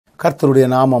கர்த்தருடைய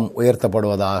நாமம்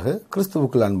உயர்த்தப்படுவதாக.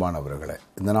 கிறிஸ்துவுக்குள் அன்பானவர்களே,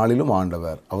 இந்த நாளிலும்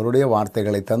ஆண்டவர் அவருடைய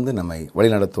வார்த்தைகளை தந்து நம்மை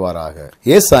வழிநடத்துவாராக.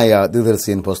 ஏசாயா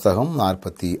தீர்க்கதரிசியின் புஸ்தகம்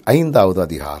 45வது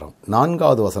அதிகாரம்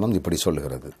 4வது வசனம் இப்படி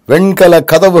சொல்லுகிறது: வெண்கல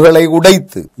கதவுகளை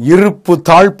உடைத்து இருப்பு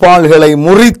தாழ்பாள்களை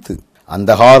முறித்து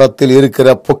அந்தகாரத்தில்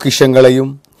இருக்கிற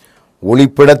பொக்கிஷங்களையும்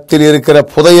ஒளிப்பிடத்தில் இருக்கிற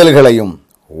புதையல்களையும்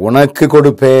உனக்கு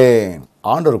கொடுப்பேன்.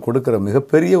 ஆண்டவர் கொடுக்கிற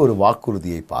மிகப்பெரிய ஒரு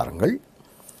வாக்குறுதியை பாருங்கள்.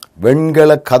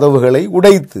 வெண்கல கதவுகளை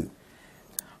உடைத்து.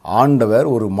 ஆண்டவர்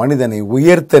ஒரு மனிதனை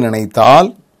உயர்த்த நினைத்தால்,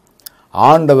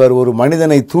 ஆண்டவர் ஒரு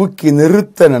மனிதனை தூக்கி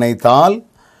நிறுத்த நினைத்தால்,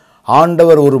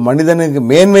 ஆண்டவர் ஒரு மனிதனுக்கு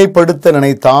மேன்மைப்படுத்த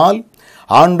நினைத்தால்,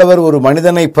 ஆண்டவர் ஒரு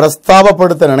மனிதனை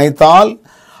பிரஸ்தாபப்படுத்த நினைத்தால்,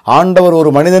 ஆண்டவர் ஒரு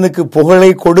மனிதனுக்கு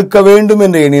புகழை கொடுக்க வேண்டும்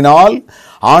என்று எண்ணினால்,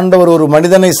 ஆண்டவர் ஒரு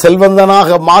மனிதனை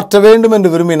செல்வந்தனாக மாற்ற வேண்டும் என்று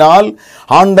விரும்பினால்,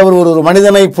 ஆண்டவர் ஒரு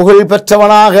மனிதனை புகழ்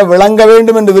பெற்றவனாக விளங்க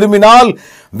வேண்டும் என்று விரும்பினால்,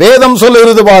 வேதம்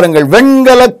சொல்லுகிறது பாருங்கள்,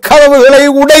 வெண்கல கதவுகளை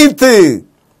உடைத்து.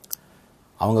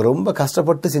 அவங்க ரொம்ப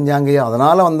கஷ்டப்பட்டு செஞ்சாங்க,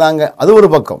 அதனால வந்தாங்க. அது ஒரு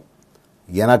பக்கம்.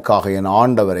 எனக்காக என்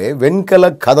ஆண்டவரே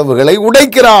வெண்கல கதவுகளை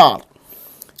உடைக்கிறார்.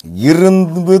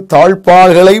 இரும்பு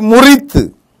தாழ்பாள்களை முறித்து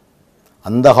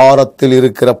அந்தகாரத்தில்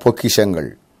இருக்கிற பொக்கிஷங்கள்,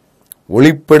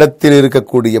 ஒளிப்பிடத்தில்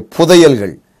இருக்கக்கூடிய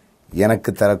புதையல்கள்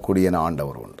எனக்கு தரக்கூடிய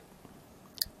ஆண்டவர் உண்டு.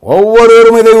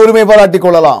 ஒவ்வொருவரும் இதை உரிமை பாராட்டிக்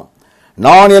கொள்ளலாம்.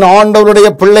 நான் என் ஆண்டவருடைய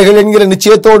பிள்ளைகள் என்கிற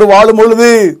நிச்சயத்தோடு வாழும் பொழுது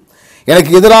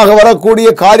எனக்கு எதிராக வரக்கூடிய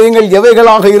காரியங்கள்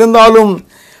எவைகளாக இருந்தாலும்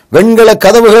வெண்கல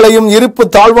கதவுகளையும் இருப்பு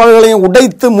தாழ்வாள்களையும்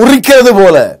உடைத்து முறிக்கிறது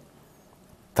போல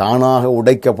தானாக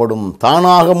உடைக்கப்படும்,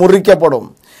 தானாக முறிக்கப்படும்.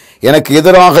 எனக்கு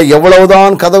எதிராக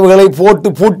எவ்வளவுதான் கதவுகளை போட்டு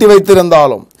பூட்டி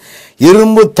வைத்திருந்தாலும்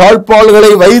இரும்பு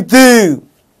தாழ்பாள்களை வைத்து,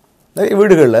 நிறைய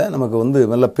வீடுகளில் நமக்கு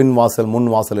நல்ல பின் வாசல்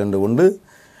முன் வாசல் என்று ஒன்று,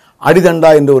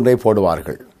 அடிதண்டா என்று ஒன்றை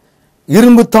போடுவார்கள்.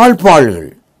 இரும்பு தாழ்பாள்கள்.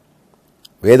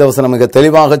 வேதவசனம் மிக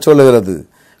தெளிவாக சொல்லுகிறது,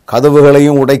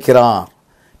 கதவுகளையும் உடைக்கிறார்,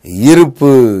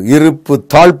 இருப்பு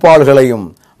தாழ்பாள்களையும்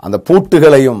அந்த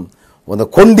பூட்டுகளையும் அந்த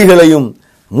கொண்டிகளையும்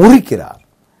முறிக்கிறார்.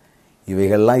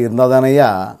 இவைகள்லாம் இருந்தால்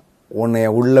தானையா உன்னைய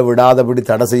உள்ள விடாதபடி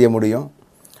தடை செய்ய முடியும்,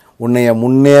 உன்னைய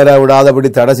முன்னேற விடாதபடி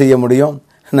தடை செய்ய முடியும்.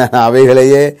 நான்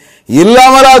அவைகளையே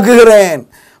இல்லாமலாக்குகிறேன்,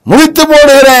 முறித்து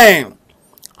போடுகிறேன்.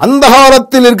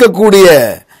 அந்தகாரத்தில் இருக்கக்கூடிய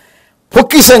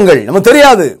பொக்கிஷங்கள் நமக்கு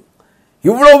தெரியாது,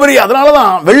 இவ்வளவு பெரிய.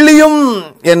 அதனாலதான் வெள்ளியும்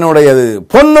என்னுடையது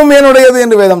பொன்னும் என்னுடையது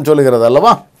என்று வேதம் சொல்லுகிறது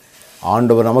அல்லவா.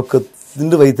 ஆண்டவர் நமக்கு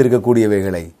தின்று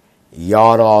வைத்திருக்கக்கூடியவைகளை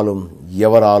யாராலும்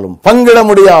எவராலும் பங்கிட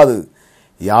முடியாது,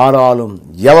 யாராலும்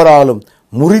எவராலும்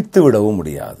முறித்து விடவும்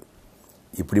முடியாது.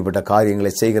 இப்படிப்பட்ட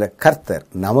காரியங்களை செய்கிற கர்த்தர்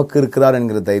நமக்கு இருக்கிறார்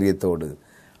என்கிற தைரியத்தோடு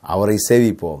அவரை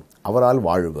சேவிப்போம், அவரால்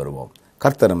வாழ்வு பெறுவோம்.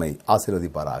 கர்த்தர் நம்மை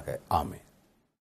ஆசீர்வதிப்பாராக. ஆமென்.